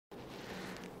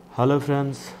Hello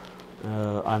friends,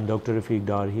 I'm Dr. Rafiq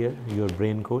Dar here, your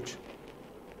brain coach,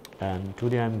 and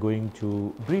today I'm going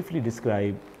to briefly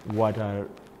describe what are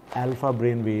alpha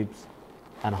brain waves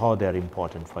and how they are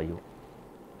important for you.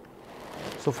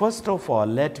 So first of all,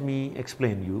 let me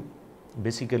explain you.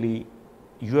 Basically,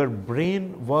 your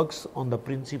brain works on the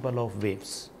principle of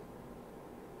waves.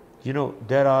 You know,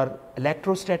 there are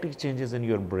electrostatic changes in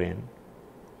your brain.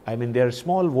 I mean, there are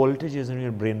small voltages in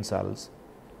your brain cells,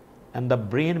 and the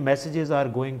brain messages are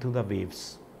going through the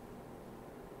waves.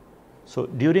 So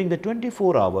during the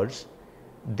 24 hours,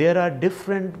 there are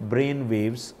different brain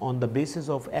waves on the basis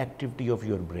of activity of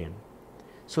your brain.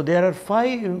 So there are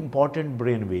 5 important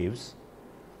brain waves.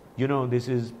 You know, this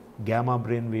is gamma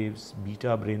brain waves,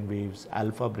 beta brain waves,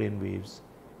 alpha brain waves,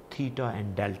 theta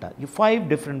and delta. 5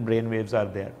 different brain waves are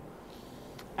there.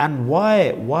 And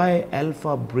why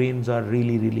alpha brains are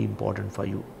really important for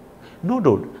you? No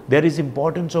doubt, there is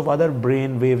importance of other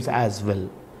brain waves as well.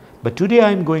 But today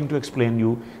I am going to explain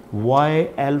you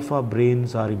why alpha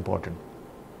brains are important.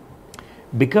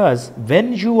 Because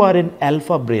when you are in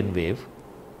alpha brain wave,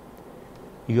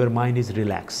 your mind is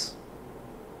relaxed.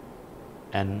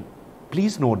 And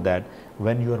please note that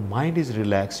when your mind is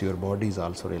relaxed, your body is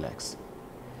also relaxed.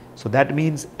 So that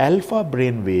means alpha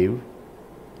brain wave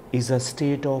is a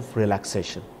state of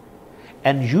relaxation.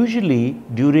 And usually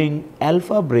during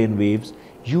alpha brain waves,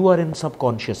 you are in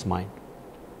subconscious mind.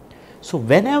 So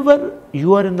whenever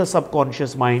you are in the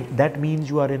subconscious mind, that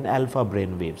means you are in alpha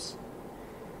brain waves.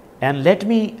 And let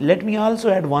me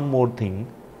also add one more thing,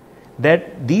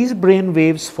 that these brain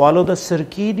waves follow the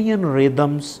circadian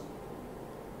rhythms.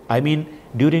 I mean,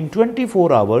 during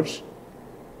 24 hours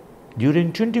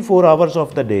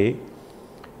of the day,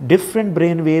 different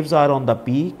brain waves are on the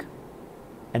peak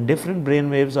and different brain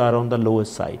waves are on the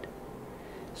lowest side.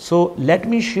 So let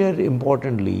me share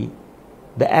importantly,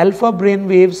 the alpha brain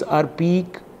waves are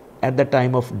peak at the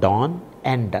time of dawn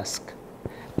and dusk.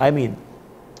 I mean,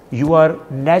 you are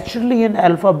naturally in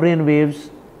alpha brain waves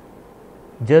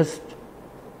just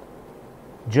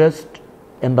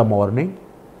in the morning,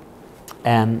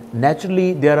 and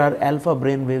naturally there are alpha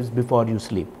brain waves before you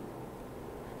sleep.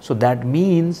 So that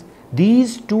means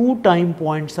these 2 time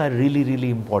points are really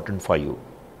important for you,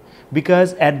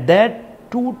 because at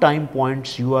that 2 time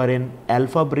points you are in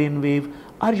alpha brain wave,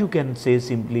 or you can say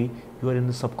simply you are in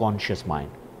the subconscious mind.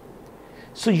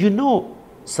 So you know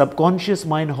subconscious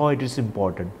mind, how it is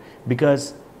important,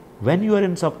 because when you are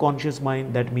in subconscious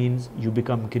mind, that means you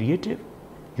become creative,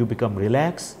 you become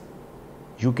relaxed,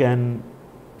 you can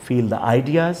feel the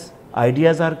ideas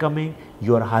are coming,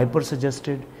 you are hyper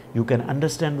suggested, you can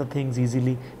understand the things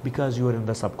easily because you are in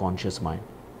the subconscious mind.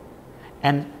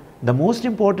 And the most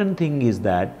important thing is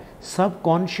that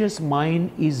subconscious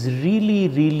mind is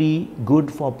really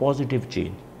good for positive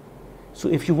change. So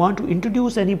if you want to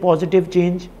introduce any positive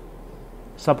change,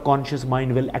 subconscious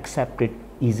mind will accept it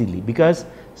easily, because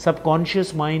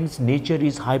subconscious mind's nature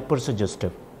is hyper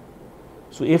suggestive.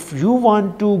 So if you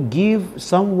want to give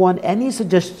someone any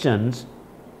suggestion,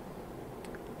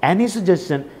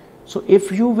 so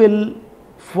if you will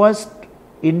first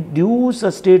induce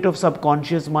a state of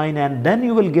subconscious mind and then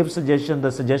you will give suggestion,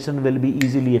 the suggestion will be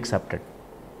easily accepted.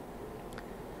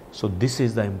 So this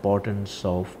is the importance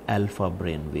of alpha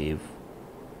brain wave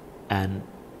and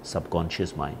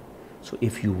subconscious mind. So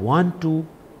if you want to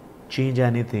change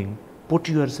anything, put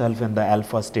yourself in the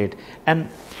alpha state. And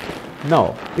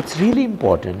now it's really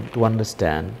important to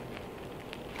understand,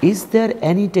 is there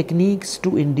any techniques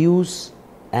to induce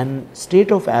an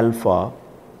state of alpha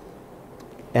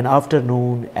in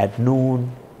afternoon, at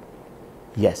noon?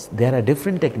 Yes, there are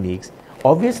different techniques.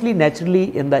 Obviously,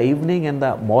 naturally in the evening and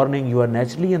the morning you are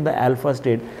naturally in the alpha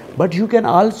state, but you can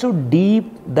also deep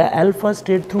the alpha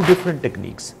state through different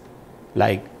techniques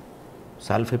like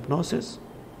self-hypnosis,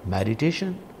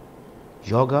 meditation,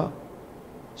 yoga,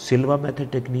 Silva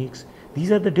method techniques.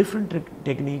 These are the different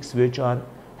techniques which are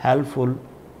helpful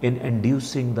in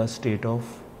inducing the state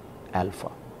of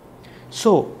alpha.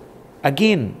 So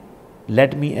again,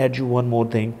 let me add you one more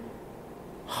thing.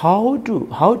 How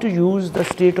to use the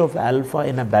state of alpha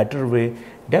in a better way?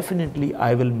 Definitely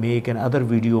I will make another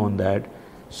video on that,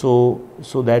 so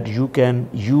that you can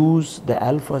use the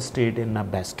alpha state in a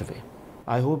best way.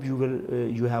 I hope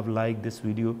you have liked this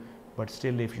video, but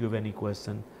still if you have any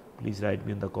question, please write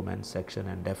me in the comments section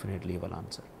and definitely I will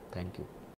answer. Thank you.